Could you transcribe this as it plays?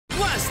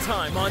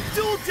time on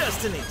Dual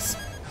Destinies.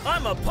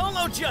 I'm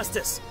Apollo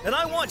Justice, and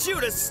I want you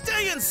to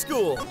stay in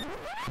school!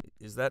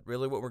 Is that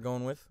really what we're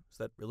going with? Is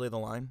that really the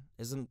line?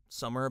 Isn't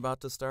summer about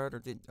to start, or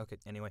did... Okay,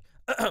 anyway.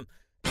 In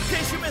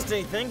case you missed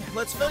anything,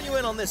 let's fill you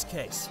in on this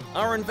case.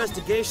 Our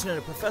investigation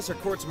into Professor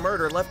Court's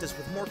murder left us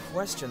with more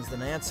questions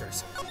than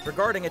answers,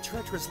 regarding a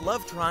treacherous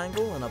love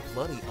triangle and a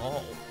bloody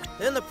awl.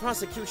 Then the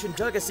prosecution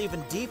dug us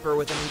even deeper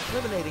with an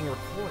incriminating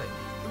recording.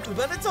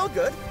 But it's all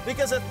good,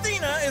 because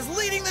Athena is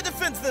leading the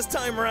defense this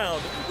time around,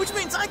 which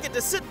means I get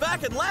to sit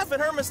back and laugh at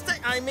her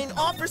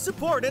offer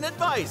support and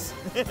advice.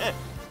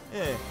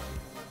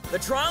 The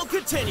trial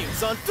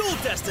continues on Dual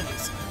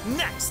Destinies,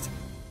 next!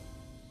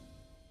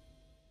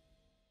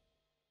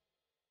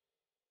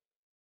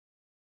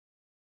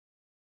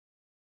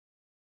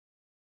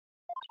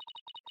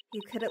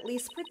 You could at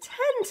least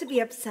pretend to be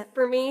upset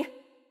for me.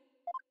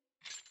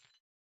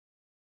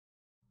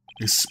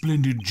 A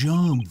splendid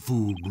job,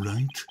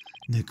 Wright.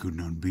 That could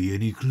not be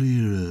any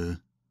clearer.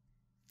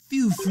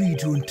 Feel free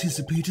to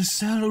anticipate a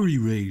salary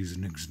raise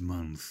next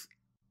month.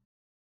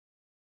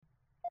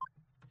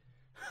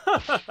 Ha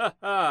ha ha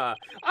ha!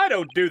 I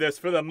don't do this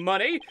for the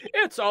money.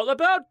 It's all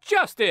about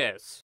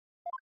justice.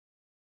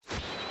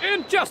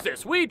 In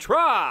justice we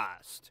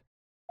trust.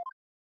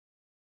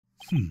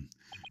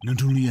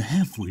 Not only a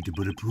half-wit,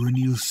 but a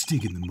perennial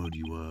stick in the mud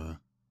you are.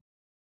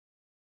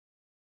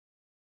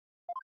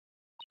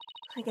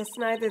 I guess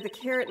neither the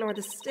carrot nor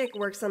the stick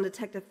works on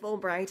Detective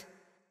Fulbright.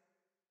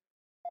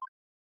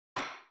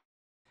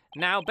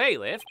 Now,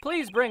 bailiff,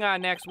 please bring our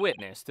next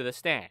witness to the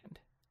stand.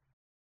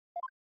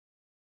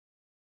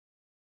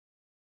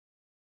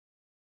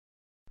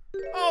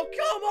 Oh,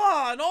 come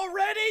on,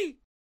 already?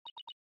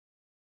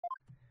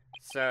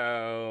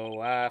 So,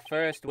 our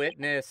first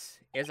witness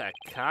is a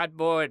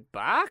cardboard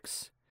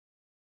box?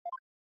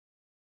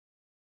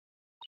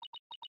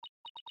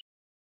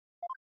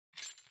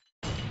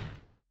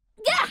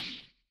 Gah!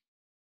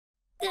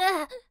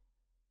 Gah!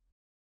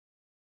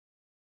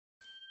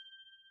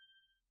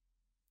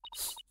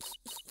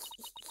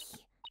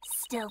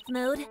 Stealth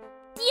mode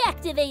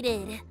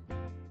deactivated.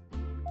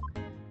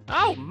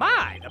 Oh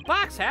my, the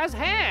box has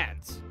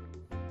hands.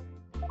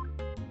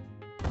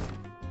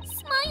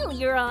 Smile,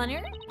 Your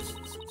Honor.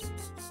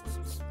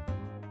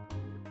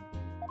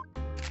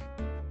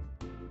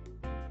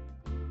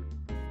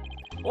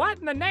 What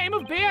in the name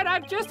of beard?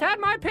 I've just had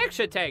my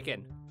picture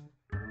taken.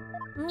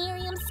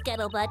 Myriam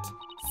Scuttlebutt,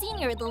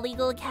 senior at the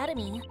Legal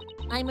Academy.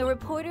 I'm a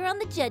reporter on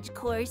the judge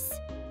course.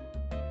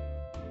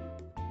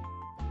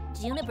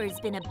 Juniper's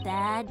been a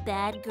bad,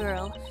 bad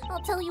girl.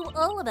 I'll tell you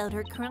all about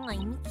her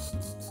crime.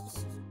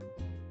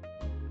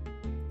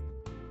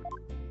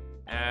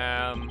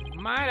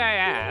 Might I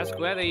ask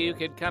whether you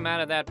could come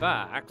out of that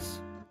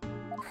box?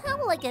 How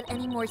will I get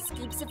any more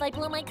scoops if I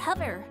blow my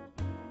cover?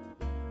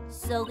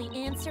 So the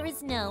answer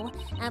is no.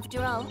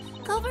 After all,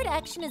 covert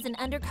action is an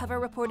undercover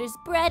reporter's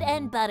bread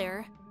and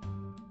butter.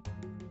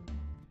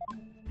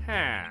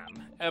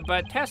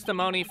 But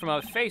testimony from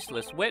a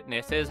faceless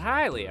witness is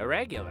highly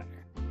irregular.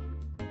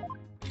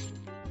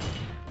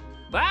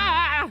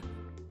 Ah!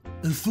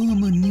 A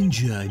former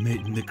ninja I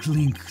met in the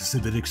clink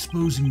said that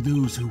exposing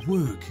those who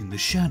work in the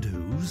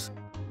shadows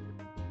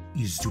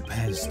is to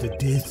pass the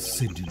death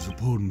sentence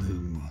upon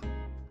them.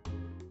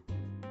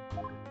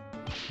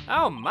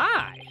 Oh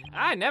my!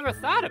 I never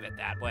thought of it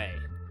that way.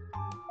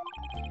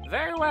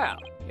 Very well.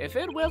 If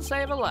it will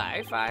save a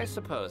life, I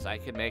suppose I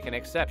could make an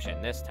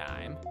exception this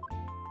time.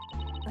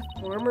 A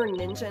former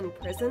ninja in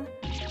prison?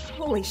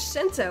 Holy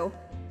Shinto!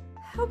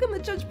 How can the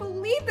judge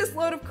believe this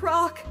load of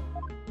crock?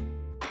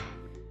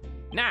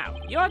 Now,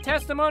 your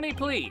testimony,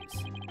 please.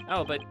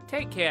 Oh, but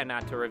take care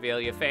not to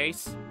reveal your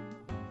face.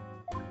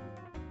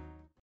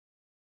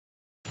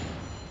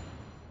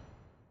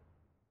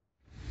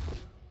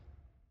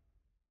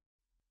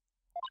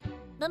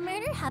 The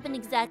murder happened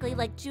exactly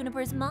like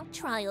Juniper's mock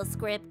trial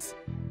script.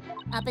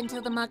 Up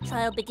until the mock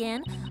trial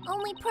began,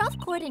 only Prof.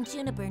 Court and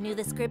Juniper knew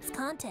the script's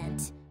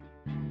content.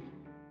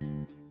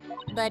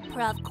 But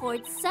Prof.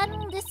 Court's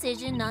sudden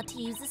decision not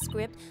to use the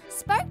script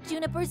sparked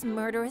Juniper's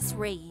murderous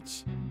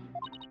rage.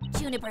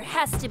 Juniper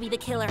has to be the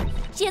killer.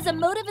 She has a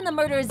motive in the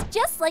murders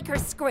just like her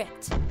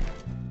script.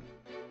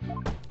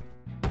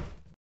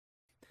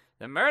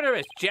 The murder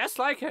is just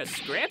like her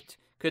script?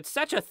 Could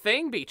such a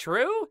thing be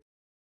true?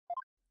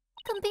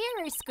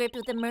 Compare her script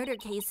with the murder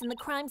case and the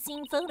crime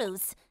scene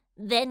photos.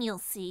 Then you'll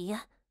see.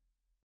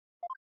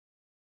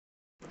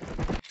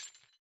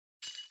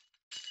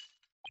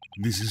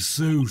 This is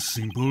so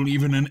simple,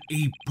 even an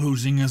ape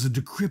posing as a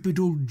decrepit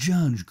old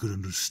judge could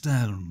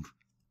understand.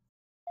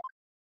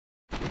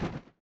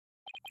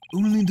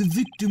 Only the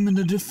victim and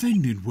the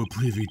defendant were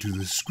privy to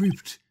the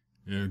script.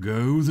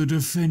 Ergo, the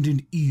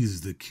defendant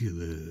is the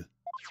killer.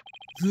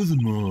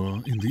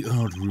 Furthermore, in the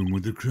art room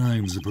where the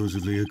crime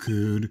supposedly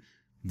occurred,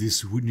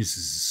 this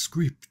witness's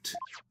script,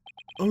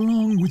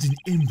 along with an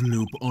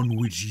envelope on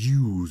which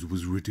 "use"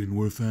 was written,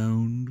 were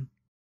found.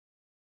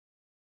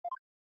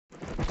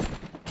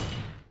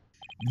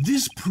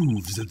 This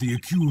proves that the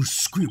accused's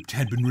script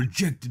had been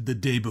rejected the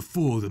day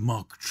before the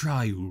mock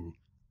trial.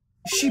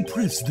 She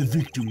pressed the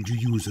victim to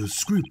use her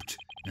script.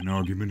 An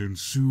argument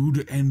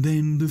ensued, and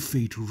then the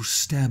fatal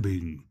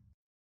stabbing.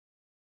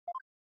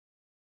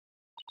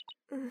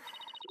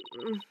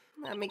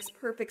 That makes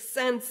perfect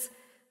sense.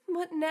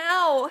 What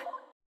now?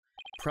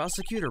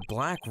 Prosecutor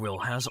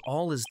Blackquill has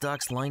all his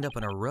ducks lined up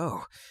in a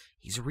row.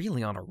 He's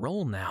really on a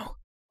roll now.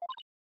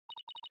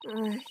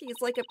 He's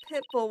like a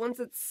pit bull once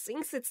it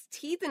sinks its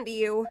teeth into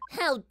you.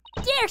 How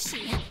dare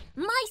she!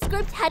 My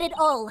script had it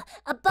all.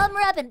 A bum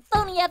rap and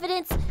phony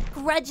evidence,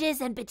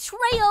 grudges and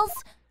betrayals.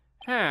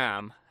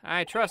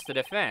 I trust the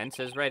defense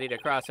is ready to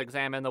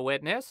cross-examine the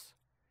witness.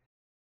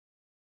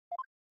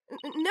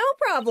 No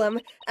problem.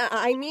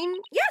 I mean,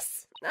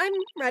 yes, I'm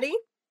ready.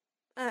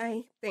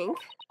 I think.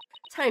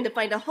 Time to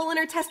find a hole in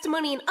her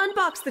testimony and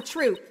unbox the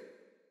truth.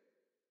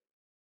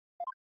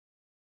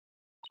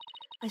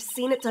 I've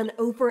seen it done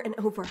over and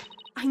over.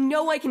 I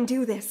know I can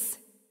do this.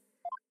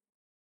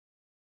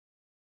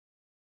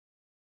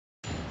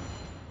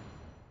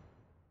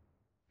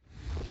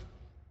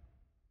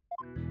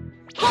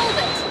 Hold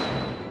it!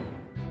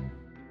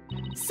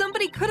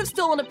 Somebody could have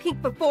stolen a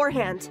peek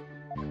beforehand.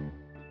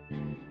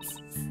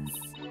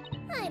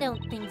 I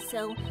don't think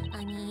so.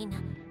 I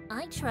mean,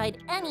 I tried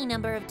any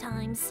number of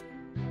times.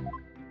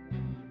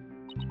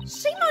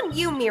 Shame on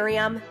you,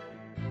 Myriam.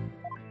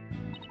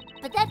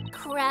 But that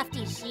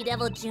crafty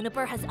she-devil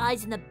Juniper has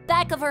eyes in the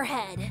back of her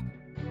head.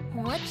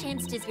 What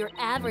chance does your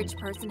average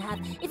person have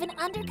if an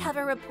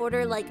undercover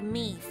reporter like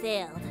me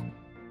failed?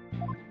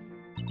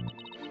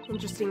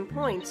 Interesting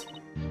point.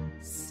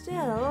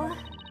 Still,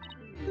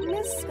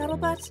 Miss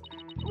Scuttlebutt,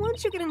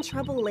 won't you get in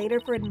trouble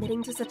later for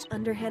admitting to such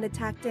underhanded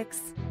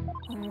tactics?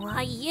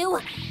 Why,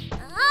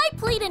 I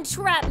plead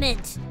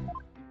entrapment!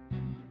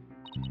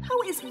 How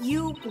is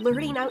you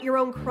blurting out your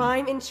own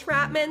crime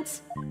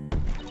entrapment?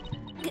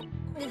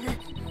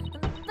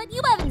 But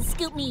you haven't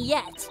scooped me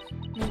yet.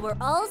 We were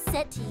all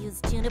set to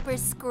use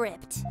Juniper's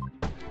script.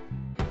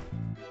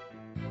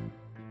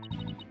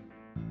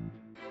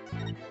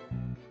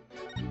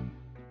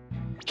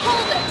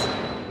 Hold it!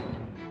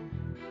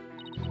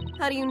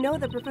 How do you know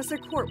that Professor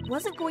Court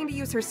wasn't going to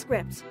use her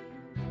script?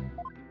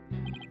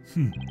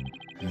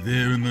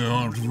 There in the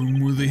art room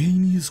where the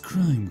heinous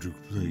crime took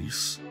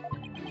place,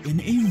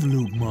 an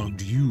envelope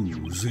marked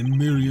Use and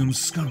Myriam's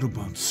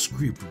Scuttlebutt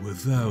script were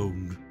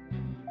found.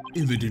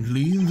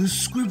 Evidently, the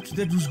script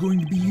that was going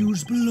to be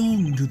used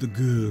belonged to the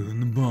girl in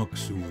the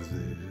box over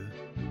there.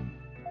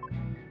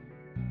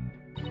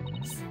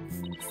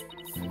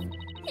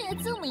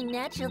 It's only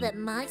natural that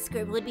my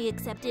script would be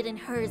accepted and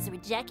hers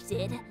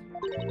rejected.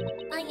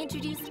 I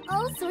introduced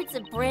all sorts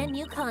of brand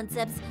new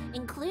concepts,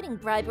 including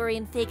bribery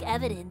and fake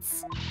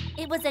evidence.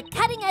 It was a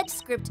cutting-edge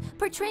script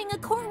portraying a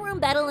courtroom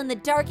battle in the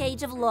dark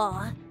age of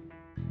law.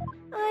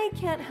 I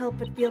can't help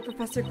but feel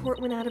Professor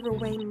Court went out of her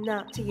way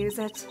not to use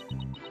it.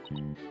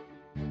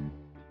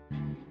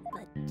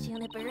 But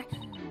Juniper,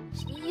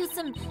 she used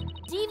some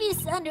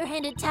devious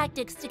underhanded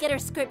tactics to get her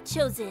script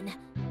chosen.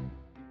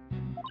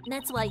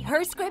 That's why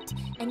her script,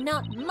 and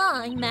not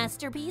my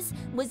masterpiece,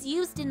 was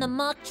used in the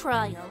mock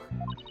trial.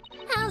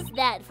 How's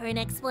that for an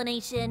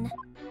explanation?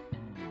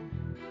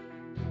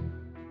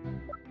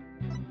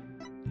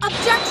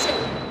 Objection!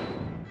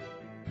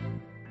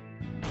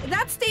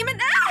 That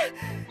statement.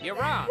 You're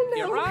wrong. No.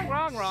 You're wrong.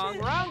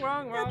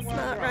 That's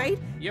not right.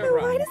 You're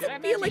wrong. Why does Did I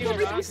it feel mention like you were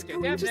wrong? everything's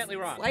You're going just definitely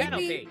wrong. slightly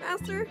Penalty.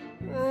 faster?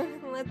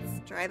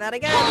 Let's try that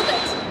again. Hold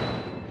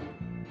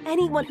it!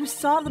 Anyone who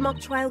saw the mock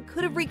trial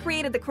could have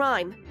recreated the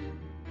crime.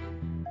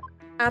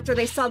 After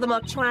they saw the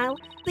mock trial,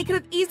 they could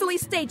have easily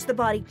staged the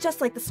body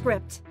just like the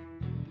script.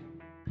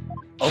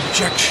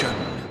 Objection!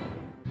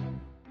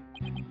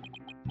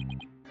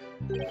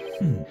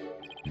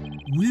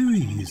 Where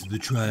is the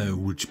trial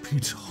which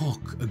pits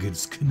Hawk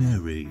against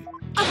Canary?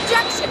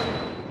 Objection!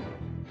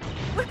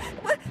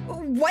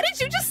 What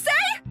did you just say?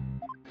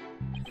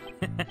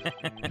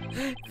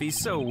 If he's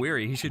so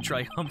weary, he should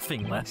try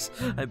humping less.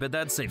 I bet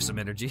that'd save some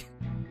energy.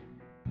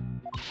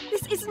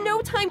 This is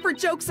no time for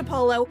jokes,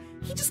 Apollo.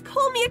 He just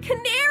called me a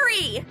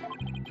canary!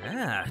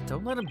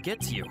 Don't let him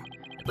get to you.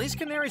 At least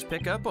canaries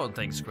pick up on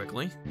things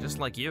quickly, just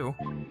like you.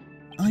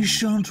 I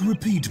shan't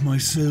repeat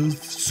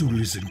myself, so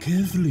listen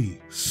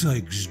carefully,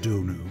 Cykes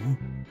Dono.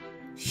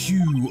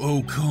 Hugh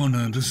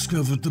O'Connor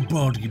discovered the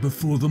body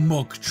before the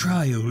mock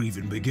trial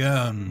even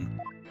began.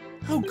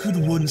 How could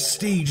one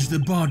stage the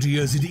body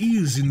as it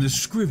is in the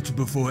script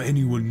before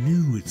anyone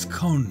knew its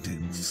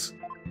contents?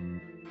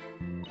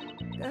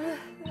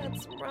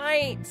 That's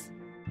right.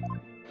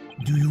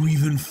 Do you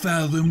even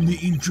fathom the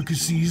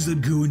intricacies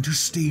that go into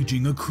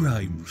staging a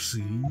crime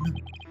scene?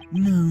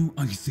 No,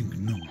 I think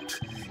not.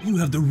 You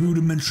have the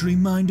rudimentary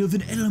mind of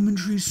an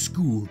elementary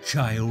school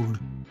child.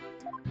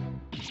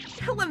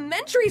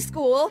 Elementary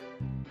school?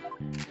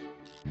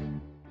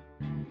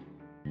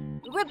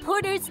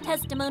 Reporter's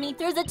testimony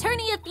throws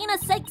attorney Athena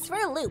Cykes for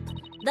a loop.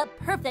 The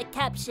perfect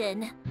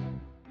caption.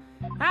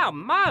 How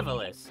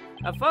marvelous!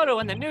 A photo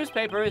in the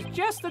newspaper is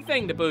just the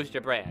thing to boost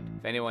your brand,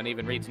 if anyone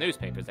even reads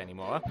newspapers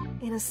anymore.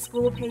 In a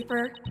school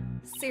paper?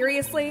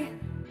 Seriously?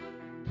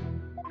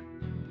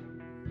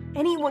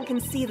 Anyone can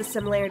see the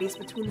similarities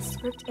between the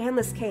script and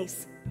this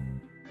case.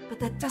 But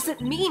that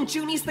doesn't mean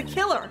Junie's the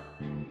killer!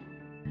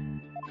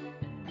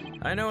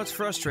 I know it's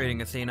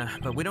frustrating, Athena,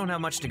 but we don't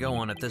have much to go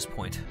on at this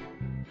point.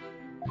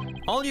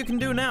 All you can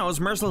do now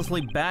is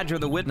mercilessly badger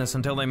the witness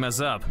until they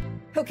mess up.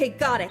 Okay,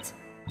 got it.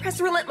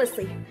 Press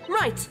relentlessly.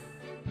 Right!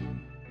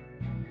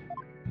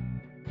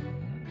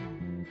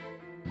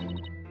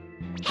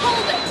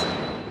 Hold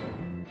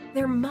it!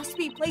 There must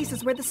be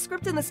places where the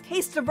script and this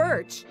case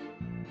diverge.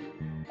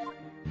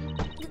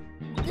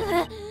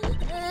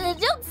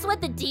 Don't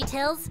sweat the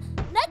details.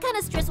 That kind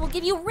of stress will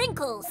give you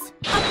wrinkles.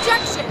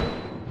 Objection!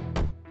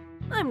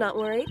 I'm not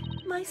worried.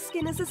 My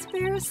skin is as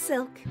fair as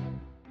silk.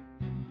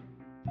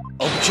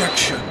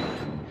 Objection!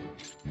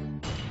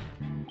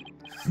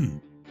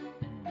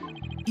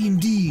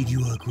 Indeed,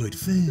 you are quite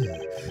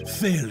fair.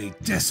 Fairly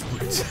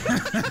desperate.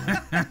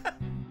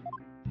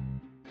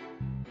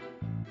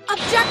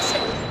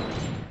 Objection!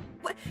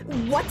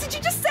 What did you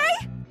just say?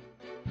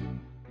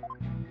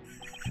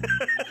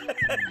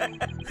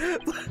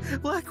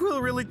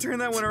 Blackquill really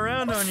turned that one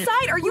around on you.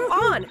 What side are you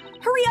on?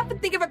 Hurry up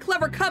and think of a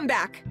clever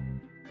comeback.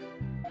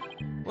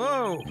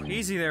 Whoa,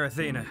 easy there,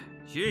 Athena.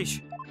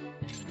 Sheesh.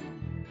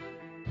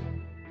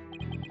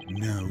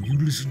 Now you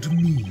listen to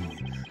me.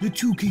 The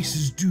two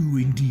cases do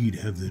indeed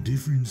have their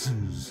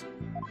differences.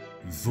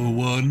 For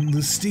one,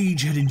 the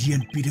stage hadn't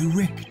yet been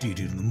erected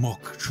in the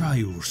mock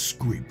trial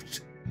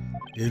script.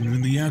 And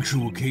in the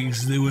actual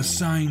case, there were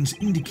signs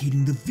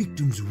indicating the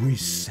victim's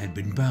wrists had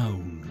been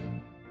bound.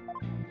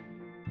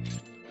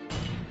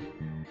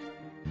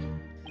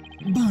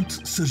 But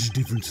such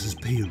differences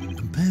pale in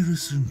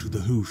comparison to the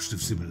host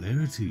of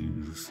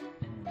similarities.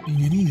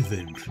 In any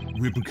event,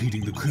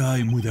 replicating the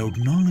crime without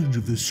knowledge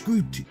of the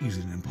script is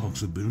an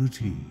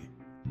impossibility.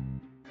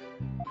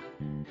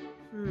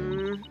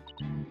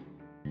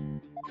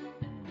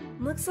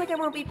 Looks like I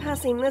won't be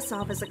passing this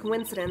off as a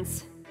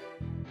coincidence.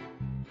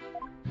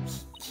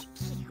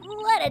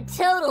 What a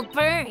total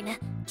burn!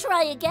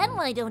 Try again,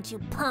 why don't you,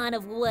 pawn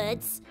of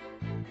woods?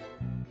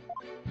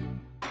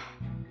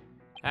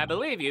 I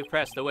believe you've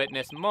pressed the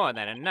witness more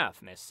than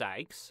enough, Miss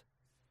Cykes.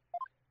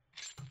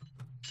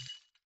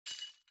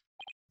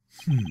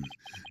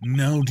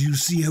 Now do you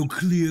see how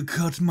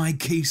clear-cut my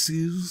case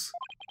is?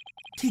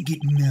 Take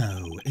it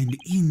now, and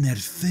in that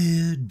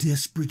fair,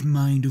 desperate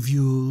mind of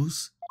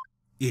yours,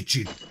 etch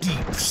it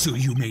deep so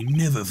you may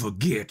never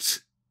forget.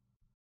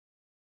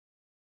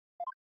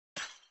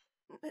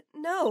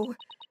 No!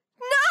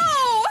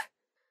 No!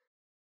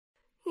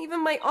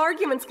 Even my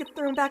arguments get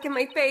thrown back in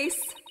my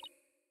face.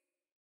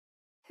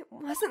 It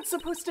wasn't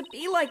supposed to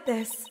be like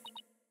this.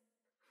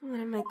 What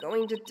am I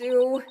going to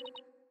do?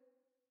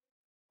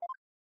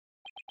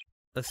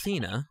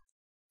 Athena,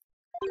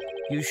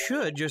 you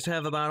should just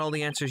have about all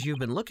the answers you've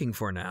been looking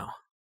for now.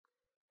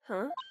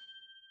 Huh?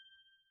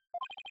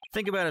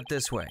 Think about it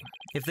this way.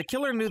 If the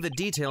killer knew the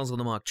details of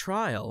the mock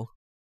trial,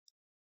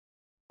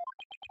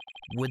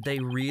 would they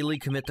really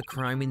commit the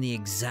crime in the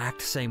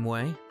exact same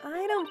way?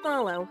 I don't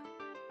follow.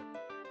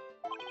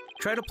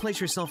 Try to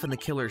place yourself in the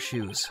killer's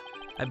shoes.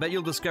 I bet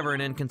you'll discover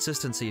an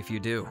inconsistency if you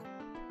do.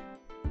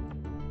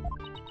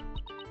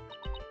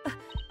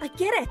 I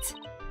get it!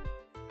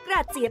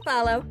 Grazie,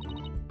 Apollo.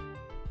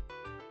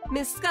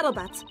 Miss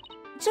Scuttlebutt,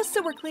 just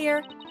so we're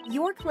clear,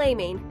 you're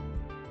claiming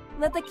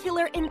that the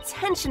killer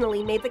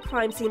intentionally made the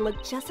crime scene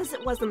look just as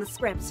it was in the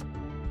script.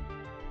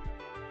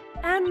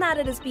 And that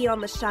it is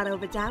beyond the shadow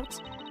of a doubt,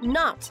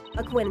 not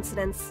a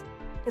coincidence.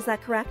 Is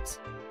that correct?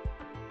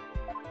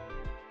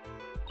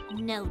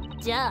 No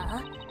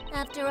duh.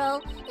 After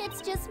all,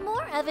 it's just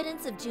more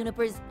evidence of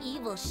Juniper's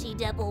evil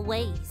she-devil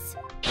ways.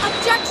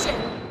 Objection!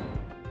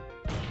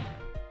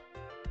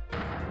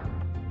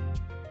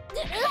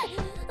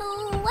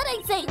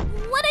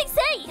 What'd I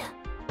say?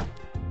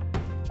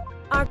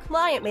 Our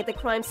client made the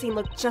crime scene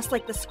look just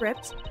like the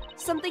script,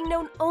 something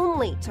known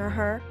only to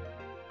her.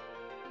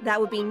 That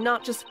would be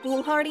not just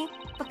foolhardy,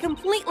 but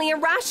completely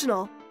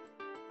irrational.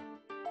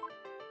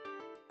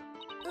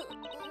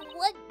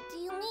 What do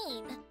you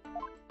mean?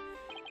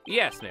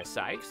 Yes, Miss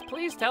Cykes,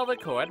 please tell the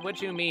court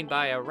what you mean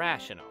by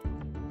irrational.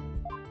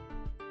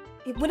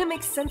 It wouldn't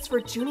make sense for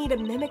Junie to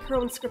mimic her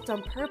own script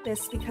on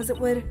purpose because it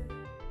would...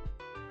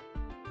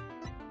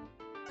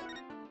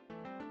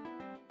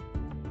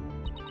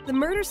 The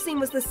murder scene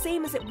was the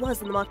same as it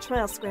was in the mock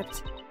trial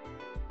script.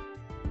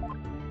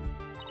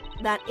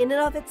 That in and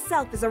of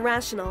itself is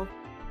irrational.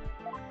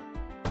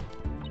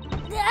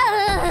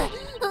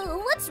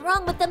 What's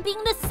wrong with them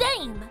being the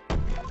same?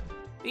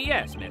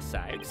 Yes, Miss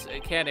Cykes.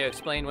 Can you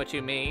explain what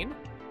you mean?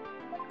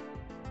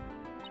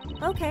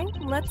 Okay,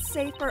 let's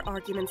say for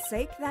argument's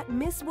sake that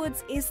Miss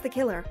Woods is the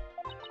killer.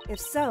 If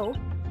so,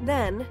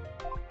 then...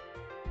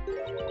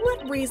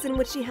 what reason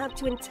would she have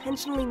to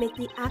intentionally make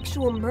the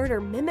actual murder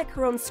mimic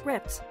her own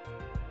script?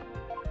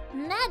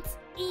 That's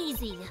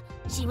easy.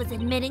 She was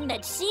admitting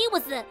that she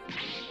was the...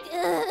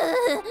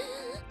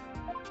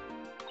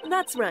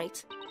 That's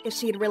right. If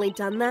she had really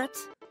done that,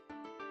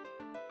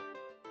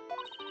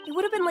 it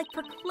would have been like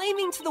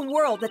proclaiming to the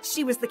world that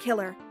she was the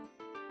killer.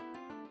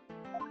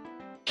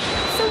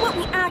 So what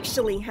What we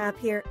actually have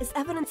here is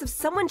evidence of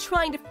someone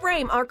trying to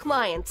frame our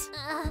client.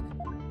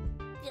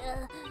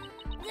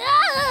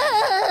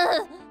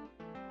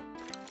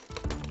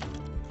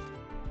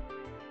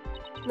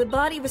 The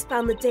body was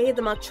found the day of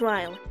the mock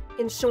trial.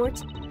 In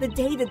short, the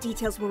day the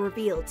details were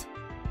revealed.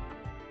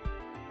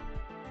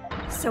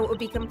 So it would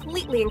be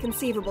completely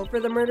inconceivable for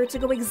the murder to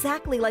go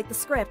exactly like the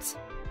script.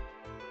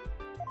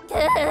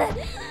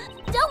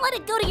 Don't let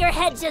it go to your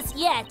head just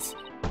yet!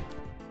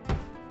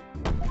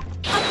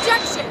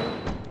 Objection!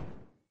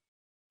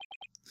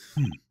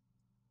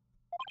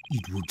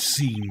 It would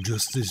seem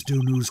Justice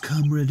Dono's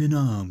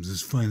comrade-in-arms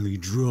has finally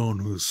drawn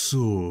her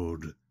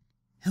sword.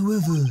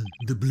 However,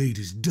 the blade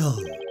is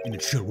dull, and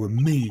it shall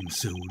remain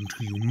so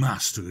until you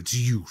master its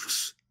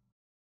use.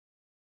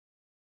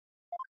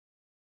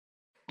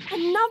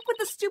 Enough with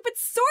the stupid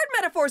sword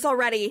metaphors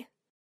already!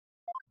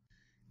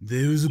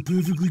 There is a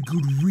perfectly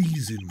good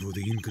reason for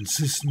the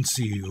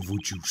inconsistency of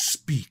which you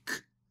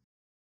speak.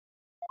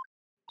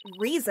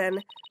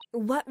 Reason?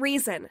 What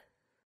reason?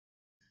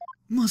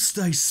 Must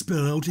I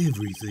spell out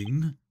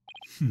everything?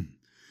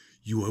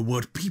 You are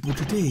what people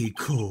today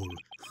call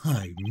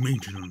high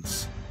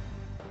maintenance.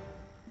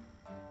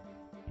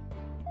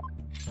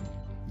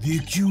 The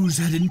accused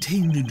had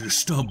intended to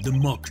stop the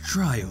mock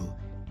trial,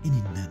 and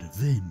in that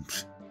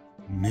event,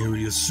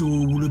 nary a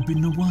soul would have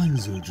been the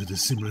wiser to the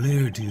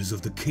similarities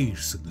of the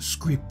case and the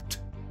script.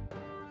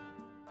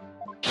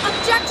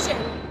 Objection!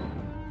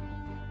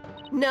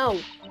 No,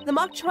 the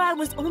mock trial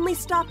was only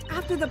stopped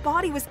after the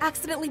body was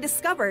accidentally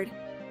discovered.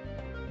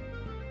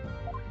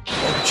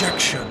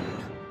 Objection!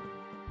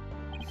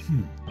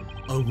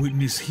 Our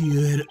witness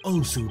here had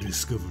also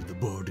discovered the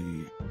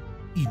body.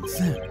 In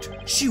fact,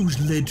 she was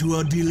led to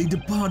our dearly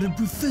departed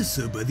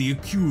professor by the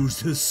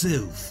accused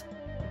herself.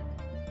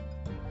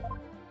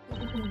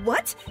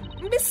 What?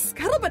 Miss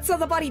Scuttlebutt saw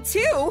the body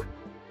too?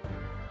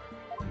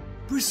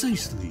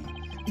 Precisely.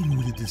 And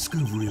with the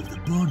discovery of the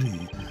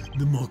body,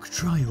 the mock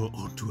trial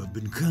ought to have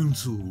been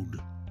cancelled.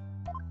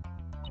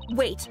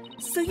 Wait,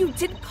 so you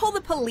didn't call the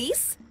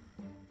police?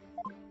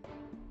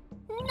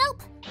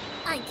 Nope.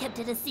 I kept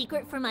it a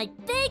secret for my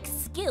big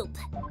scoop.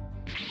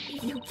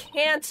 You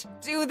can't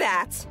do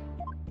that.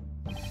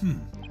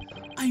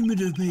 I made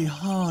her pay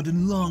hard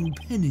and long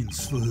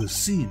penance for her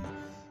sin.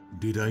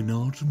 Did I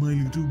not, my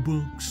little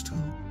box top?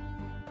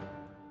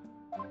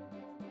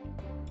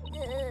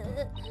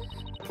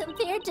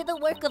 Compared to the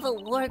work of a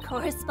war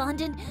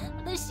correspondent,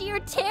 the sheer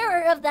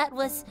terror of that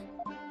was...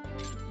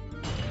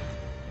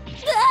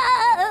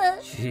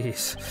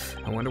 Jeez,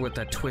 I wonder what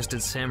that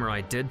twisted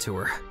samurai did to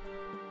her.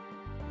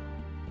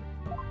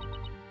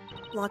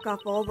 Block off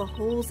all the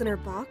holes in her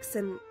box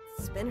and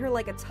spin her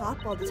like a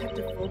top while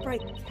Detective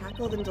Fulbright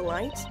cackled in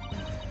delight?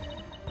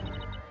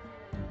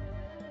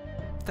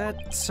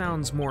 That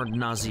sounds more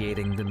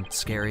nauseating than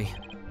scary.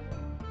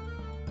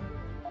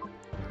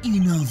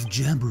 Enough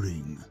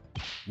jabbering.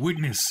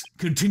 Witness,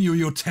 continue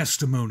your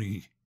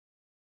testimony.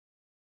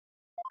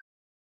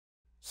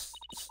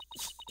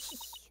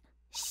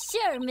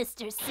 Sure,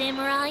 Mr.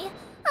 Samurai.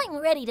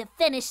 I'm ready to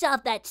finish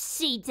off that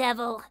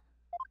she-devil.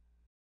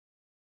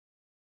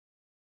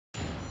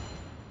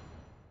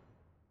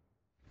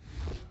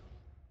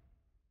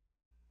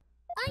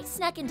 I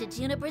snuck into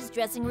Juniper's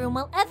dressing room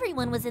while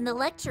everyone was in the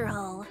lecture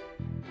hall.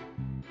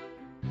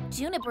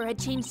 Juniper had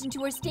changed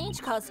into her stage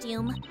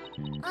costume.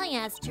 I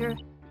asked her,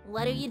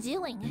 "What are you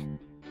doing?"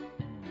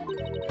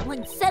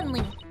 When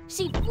suddenly,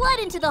 she fled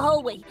into the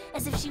hallway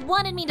as if she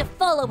wanted me to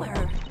follow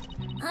her.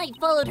 I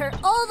followed her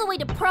all the way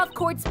to Prof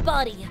Court's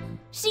body.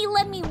 She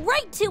led me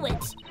right to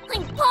it.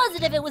 I'm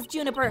positive it was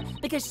Juniper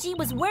because she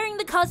was wearing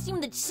the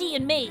costume that she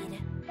had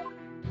made.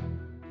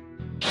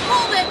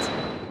 Hold it!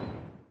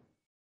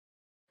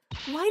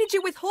 Why did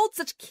you withhold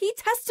such key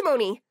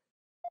testimony?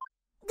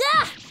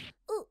 Ah!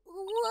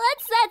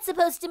 What's that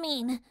supposed to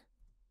mean?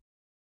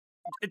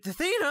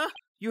 Athena,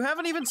 you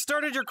haven't even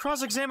started your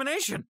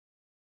cross-examination.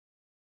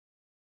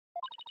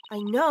 I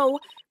know,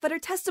 but her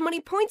testimony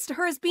points to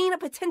her as being a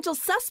potential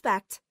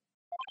suspect.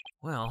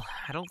 Well,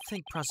 I don't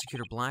think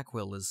Prosecutor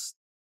Blackquill is...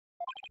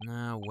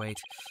 No, wait.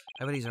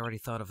 I bet he's already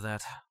thought of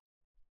that.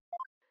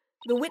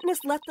 The witness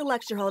left the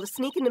lecture hall to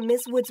sneak into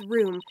Ms. Wood's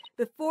room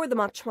before the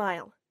mock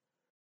trial.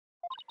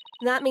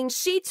 That means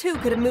she too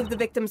could have moved the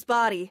victim's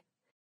body.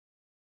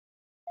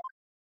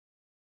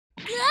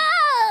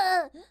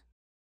 Ah!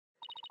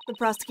 The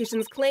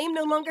prosecution's claim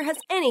no longer has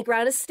any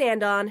ground to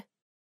stand on.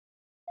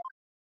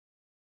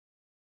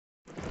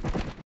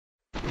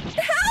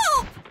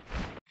 Help!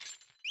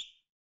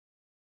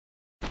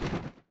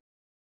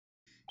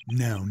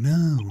 Now,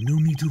 no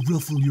need to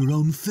ruffle your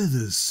own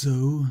feathers,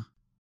 so...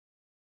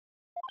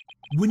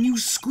 When you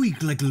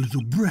squeak like a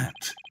little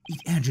brat,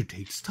 it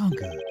agitates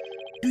Tonka.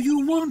 Do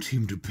you want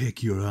him to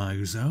peck your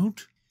eyes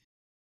out?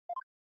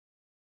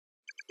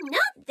 No,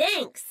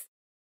 thanks.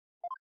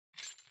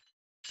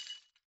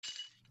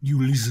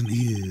 You listen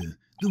here.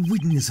 The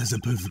witness has a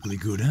perfectly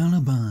good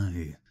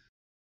alibi.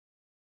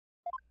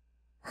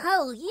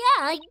 Oh,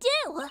 yeah, I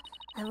do.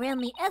 Around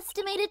the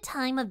estimated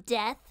time of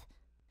death,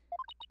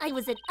 I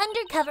was an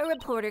undercover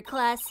reporter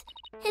class.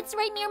 It's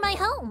right near my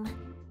home.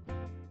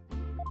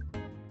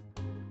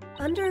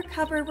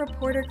 Undercover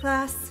reporter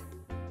class?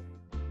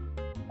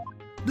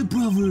 The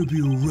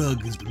proverbial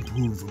rug has been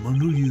pulled from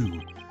under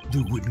you.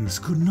 The witness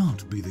could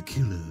not be the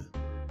killer.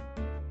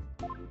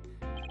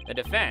 The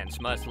defense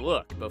must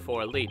look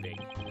before leaping.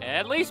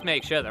 At least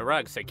make sure the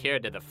rug's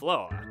secured to the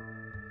floor.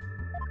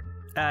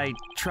 I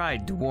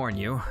tried to warn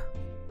you.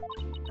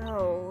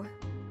 Oh.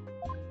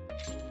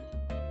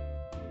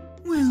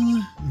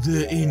 Well,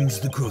 there ends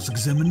the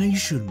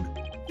cross-examination.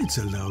 Let's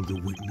allow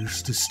the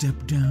witness to step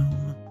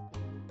down.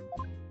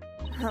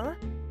 Huh?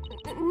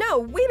 No,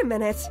 wait a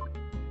minute.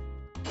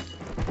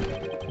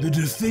 The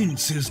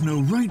defense has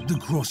no right to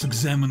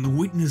cross-examine the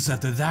witness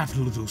after that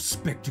little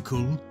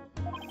spectacle.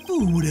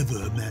 For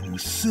whatever a man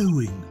is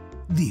sowing,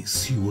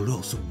 this he will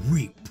also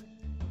reap.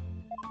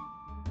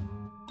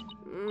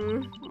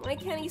 Why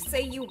can't he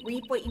say you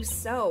reap what you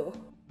sow?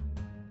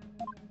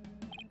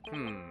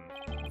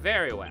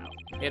 Very well.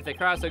 If the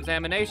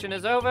cross-examination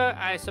is over,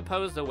 I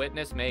suppose the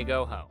witness may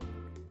go home.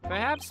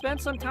 Perhaps spend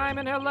some time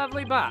in her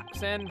lovely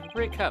box and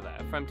recover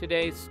from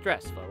today's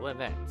stressful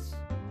events.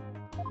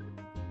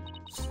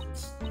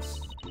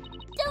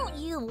 Don't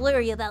you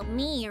worry about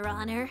me, Your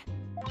Honor.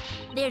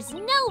 There's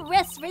no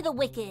rest for the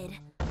wicked.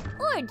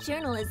 Or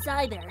journalists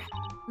either.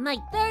 My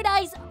third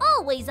eye's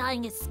always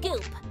eyeing a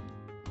scoop.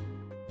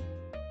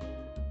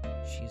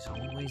 She's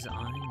always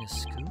eyeing a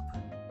scoop?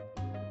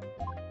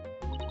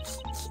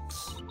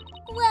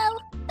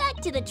 Well, back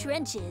to the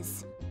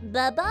trenches.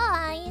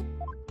 Bye-bye.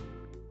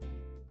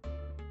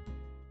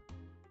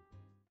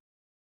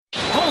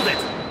 Hold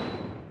it!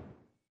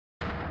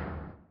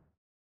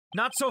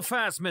 Not so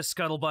fast, Miss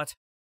Scuttlebutt.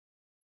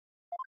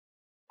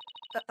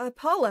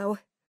 Apollo?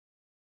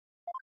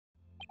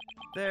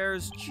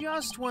 There's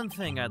just one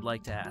thing I'd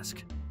like to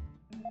ask.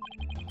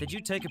 Did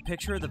you take a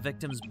picture of the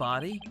victim's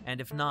body? And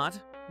if not,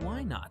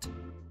 why not?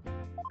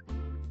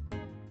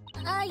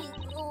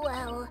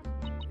 Well,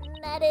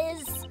 that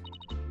is...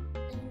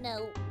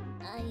 No,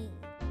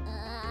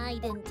 I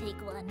didn't take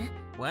one.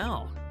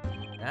 Well,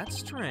 that's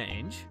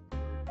strange.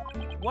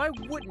 Why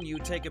wouldn't you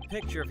take a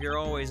picture if you're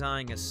always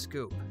eyeing a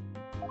scoop?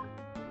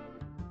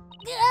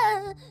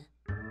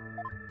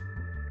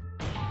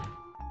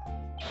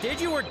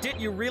 Did you or didn't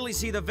you really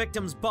see the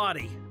victim's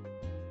body?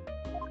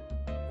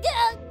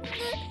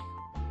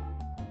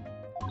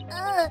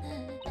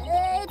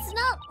 It's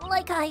not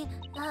like I,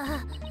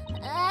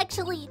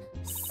 actually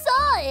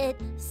saw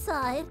it,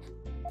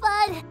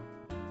 but...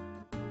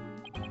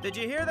 Did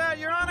you hear that,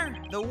 Your Honor?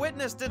 The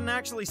witness didn't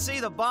actually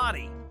see the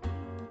body.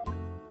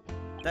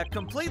 That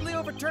completely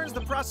overturns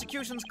the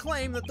prosecution's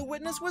claim that the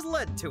witness was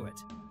led to it.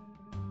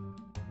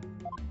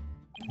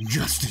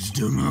 Justice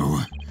Domo,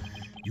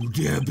 you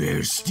dare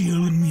bear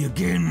steel in me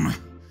again?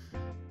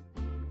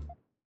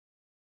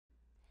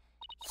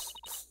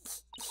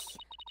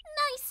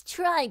 Nice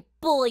try,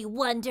 boy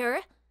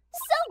wonder.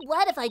 So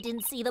what if I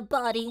didn't see the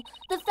body?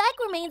 The fact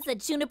remains that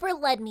Juniper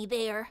led me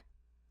there.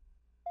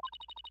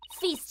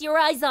 Feast your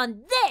eyes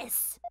on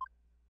this!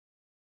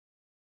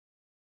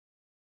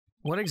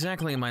 What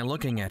exactly am I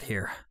looking at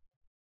here?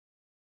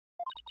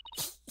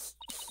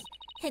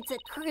 It's a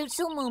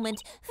crucial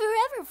moment,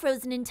 forever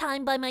frozen in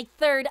time by my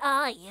third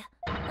eye.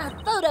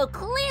 A photo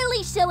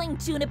clearly showing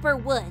Juniper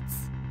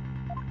Woods.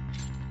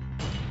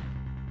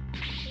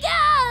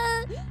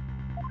 Ah!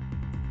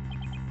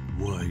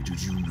 Why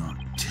did you not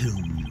tell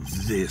me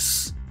of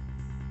this?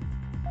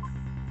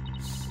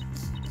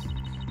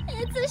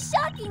 It's a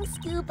shocking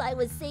scoop I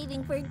was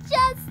saving for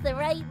just the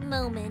right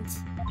moment.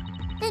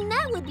 And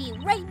that would be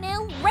right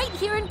now, right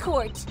here in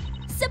court.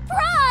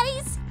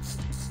 Surprise!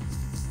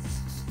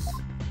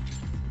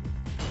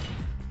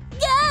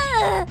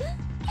 Ah!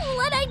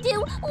 What'd I do?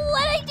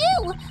 What'd I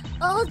do?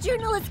 All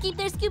journalists keep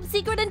their scoop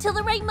secret until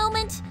the right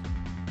moment.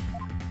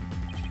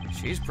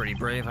 She's pretty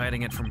brave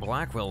hiding it from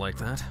Blackquill like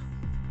that.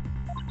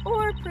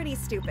 Or pretty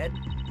stupid.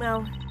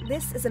 Well,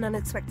 this is an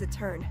unexpected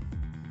turn.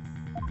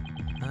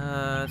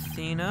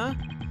 Athena?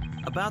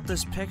 About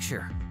this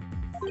picture.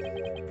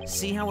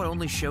 See how it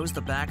only shows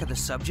the back of the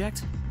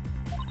subject?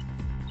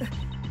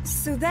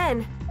 So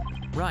then...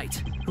 Right.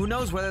 Who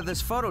knows whether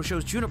this photo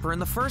shows Juniper in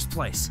the first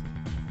place?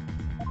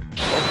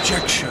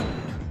 Objection!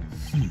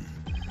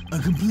 A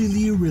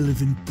completely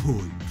irrelevant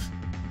point.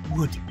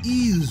 What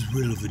is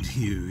relevant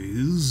here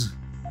is...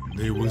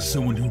 there was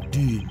someone who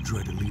did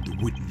try to lead the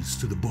witness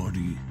to the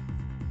body.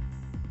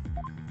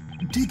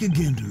 Take a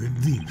gander at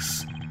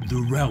this.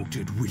 The route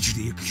at which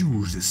the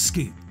accused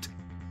escaped.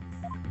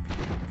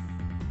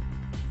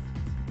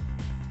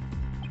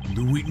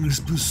 The witness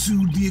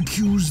pursued the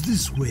accused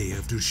this way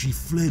after she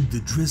fled the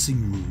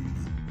dressing room.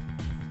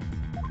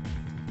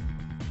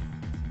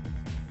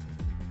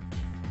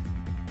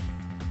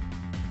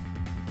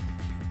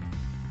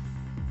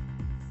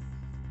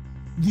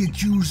 The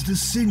accused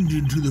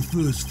ascended to the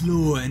first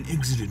floor and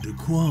exited a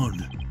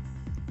quad.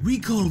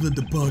 Recall that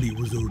the body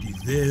was already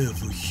there,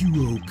 for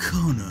Hugh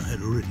O'Connor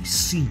had already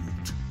seen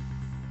it.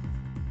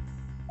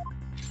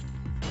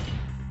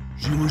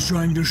 She was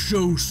trying to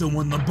show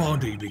someone the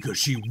body because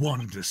she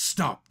wanted to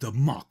stop the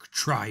mock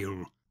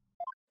trial.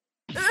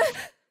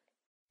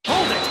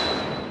 Hold it!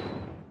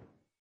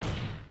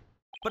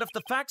 But if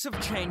the facts have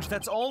changed,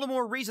 that's all the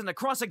more reason to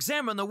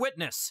cross-examine the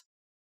witness.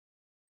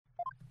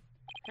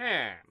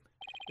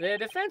 The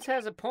defense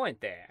has a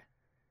point there.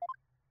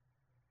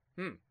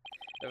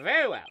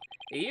 Very well.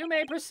 You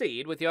may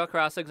proceed with your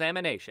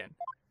cross-examination.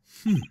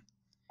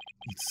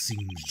 It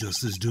seems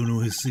Justice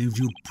Dono has saved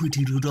your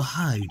pretty little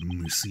hide,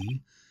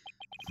 Missy.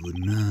 For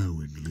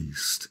now, at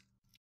least.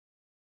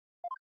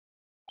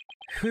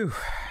 Phew.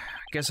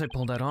 Guess I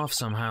pulled that off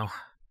somehow.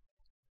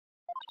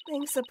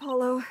 Thanks,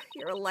 Apollo.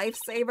 You're a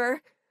lifesaver.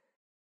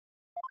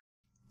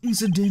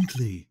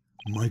 Incidentally,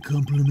 my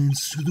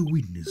compliments to the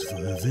witness for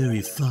her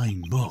very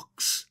fine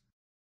box.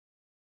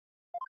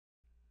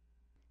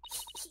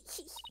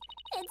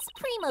 It's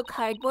primo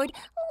cardboard,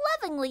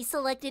 lovingly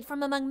selected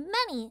from among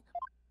many.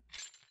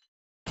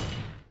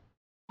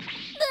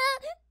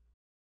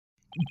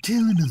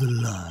 Tell another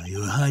lie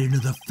or hide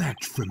another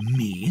fact from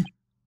me,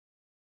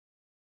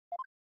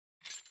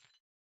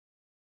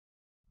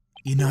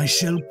 and I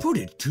shall put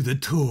it to the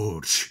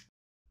torch.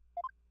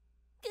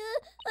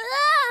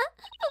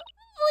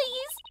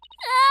 Please,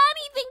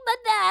 anything but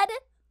that.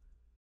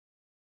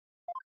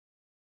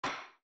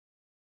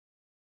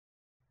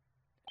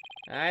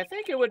 I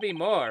think it would be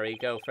more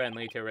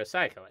eco-friendly to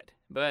recycle it,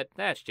 but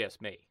that's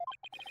just me.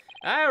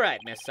 All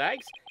right, Miss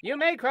Cykes, you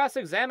may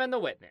cross-examine the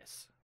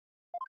witness.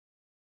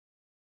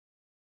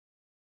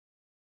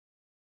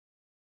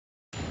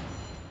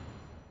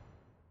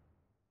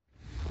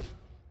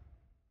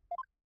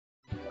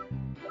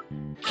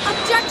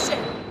 Objection!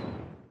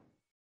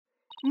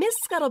 Miss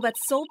Scuttlebutt's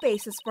sole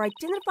basis for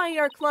identifying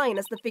our client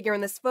as the figure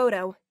in this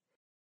photo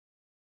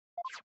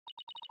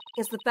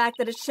is the fact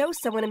that it shows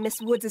someone in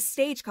Miss Woods'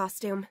 stage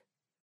costume.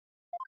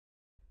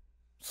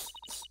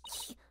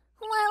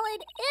 Well,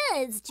 it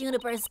is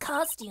Juniper's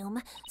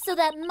costume, so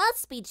that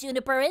must be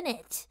Juniper in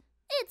it.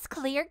 It's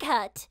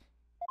clear-cut.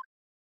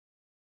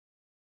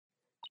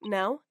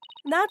 No,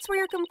 that's where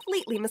you're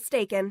completely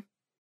mistaken.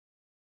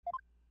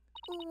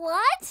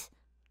 What?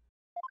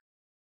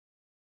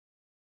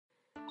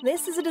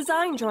 This is a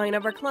design drawing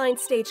of our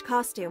client's stage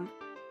costume.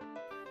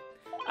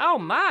 Oh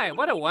my,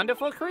 what a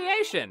wonderful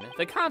creation!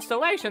 The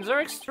constellations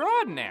are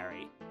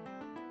extraordinary!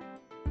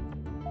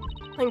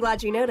 I'm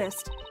glad you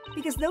noticed,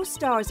 because those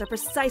stars are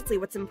precisely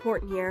what's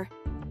important here.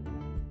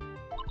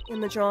 In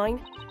the drawing,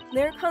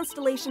 there are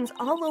constellations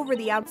all over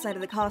the outside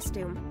of the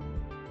costume.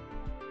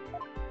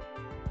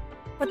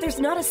 But there's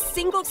not a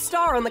single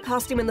star on the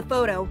costume in the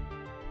photo.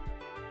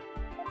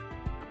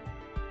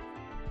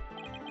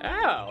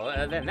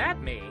 Oh, then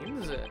that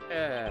means,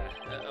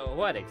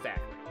 what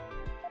exactly?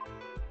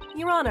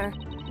 Your Honor,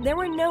 there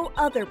were no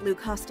other blue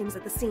costumes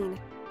at the scene,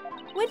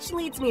 which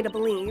leads me to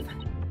believe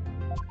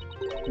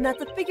that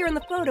the figure in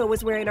the photo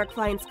was wearing our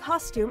client's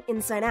costume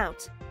inside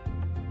out.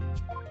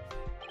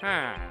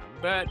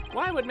 But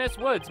why would Miss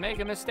Woods make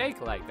a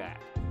mistake like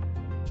that?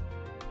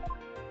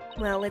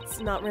 Well, it's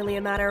not really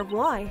a matter of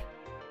why,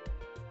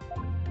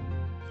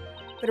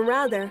 but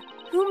rather,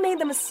 who made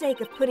the mistake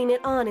of putting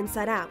it on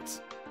inside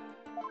out?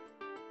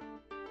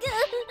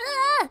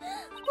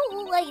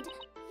 Wait,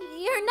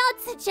 you're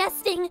not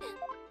suggesting...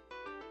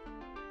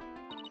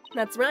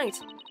 That's right.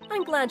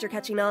 I'm glad you're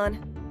catching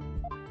on.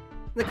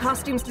 The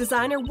costume's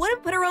designer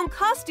wouldn't put her own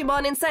costume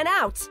on inside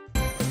out.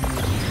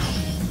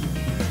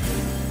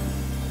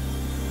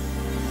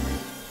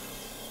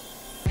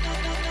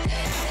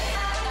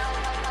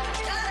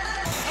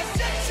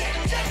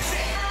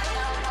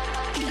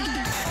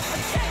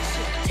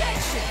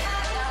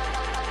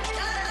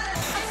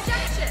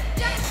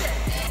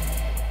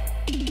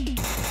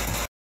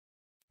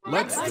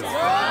 Let's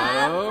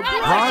go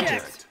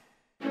project!